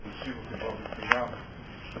Shivuk above the Yam.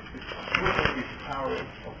 It's really the power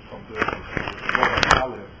of the Roman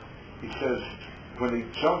Aleph. He says, when they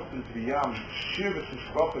jumped into the Yam, Shir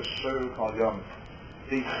v'Sishkopas Shir Kal Yam.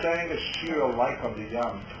 They sang a shir alike on the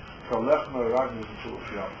Yam. Kalech Meragnu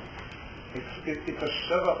Tzuluf Yam. It's a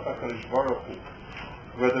Shevach HaKadosh Baruch Hu.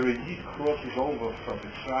 Whether a Yid crosses over from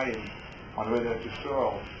Mitzrayim on the way to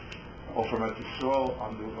Yisrael, or from Yisrael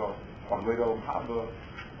on the way to Olam Haba,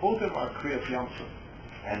 both of them are Kriyas Yamsuf.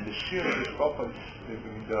 And the shir of V'Sishkopas,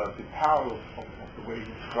 the power of the way he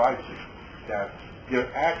describes it, that their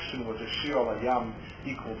action was a shir al Yam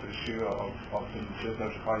equal to the shir of the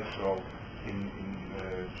Yisrael in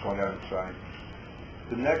going out of Mitzrayim.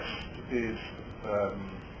 The next is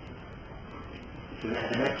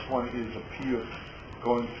the next one is a piyut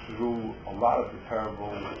going through a lot of the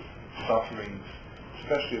terrible sufferings,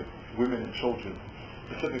 especially of women and children,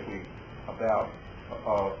 specifically about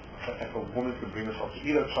if a woman can bring herself to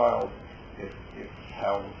eat her child, if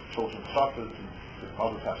how children suffer, and if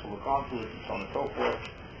others have to look onto it, and so on and so forth.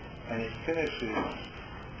 And it finishes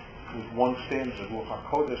with one stanza. Ruach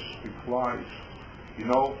HaKodesh replies,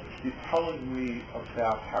 you're telling me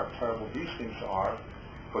about how terrible these things are,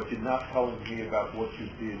 but you're not telling me about what you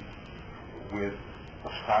did with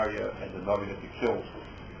Askaria and the Navi that you killed.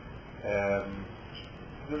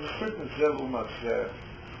 There's a certain Zeluma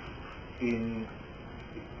in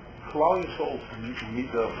Klal Yisrael's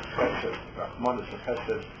Midah of Chesed, Rachmanis of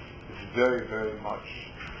Chesed, is very, very much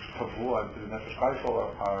Tavua, and the Nefesh Chaisol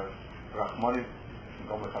are Rachmanim, and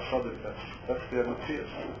Gomer Chasadik, that's their Matthias.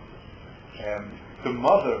 The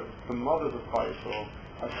mothers of Klal Yisrael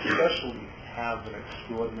especially have an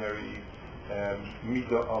extraordinary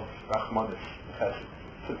Midah of Rachmanis, Chesed.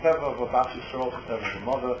 It's a Teva of a Bas Yisrael, it's a Teva of a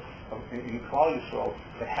mother. In Klal Yisrael,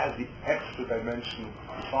 that has the extra dimension,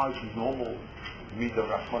 besides the normal Midah of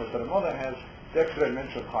Rachmanis that a mother has, the extra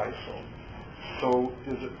dimension of Klal Yisrael. So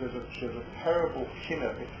there's a terrible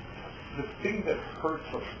kinna. The thing that hurts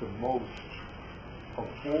us the most of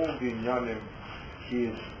all the inyanim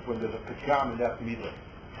is when there's a pagam in that midah.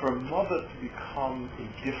 For a mother to become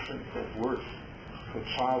indifferent or worse for a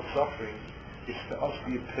child suffering is to us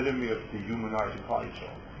the epitome of dehumanizing Klal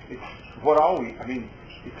Yisrael. It's what are we? I mean,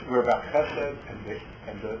 we're about chesed,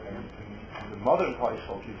 and the mother of Klal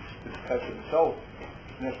Yisrael is chesed itself.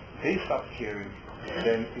 And if they stop caring,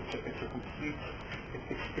 then it's a complete.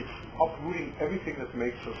 It's uprooting everything that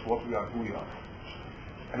makes us what we are, who we are.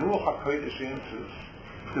 And Ruach HaKodesh answers,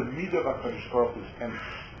 the midah of HaKadosh Baruch Hu is empty.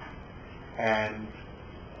 And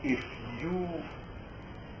if you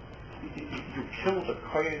killed a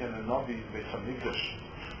Kohen and a Navi in Beis HaMikdash,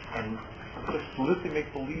 and just literally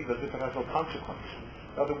make believe as if it has no consequence.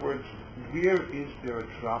 In other words, where is there a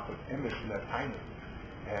drop of emes in that time?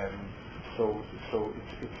 And so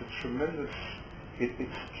it's a tremendous.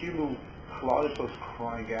 It's Kilu Klal Yisrael is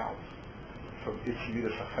crying out from its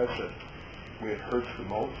midas HaChesed, where it hurts the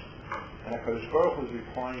most, and HaKadosh Baruch Hu is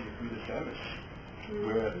replying with midas emes,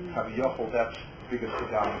 where Kaviyachol, that's the biggest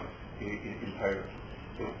pagam in Torah.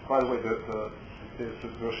 By the way, the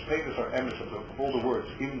Rosh Hashanah are emes of all the words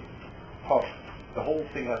in Puff. The whole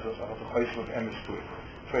thing has a chayim of emes to it.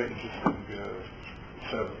 Very interesting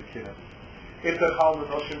set of the kinna. If the Chalmud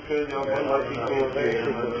Hashem Kil Yom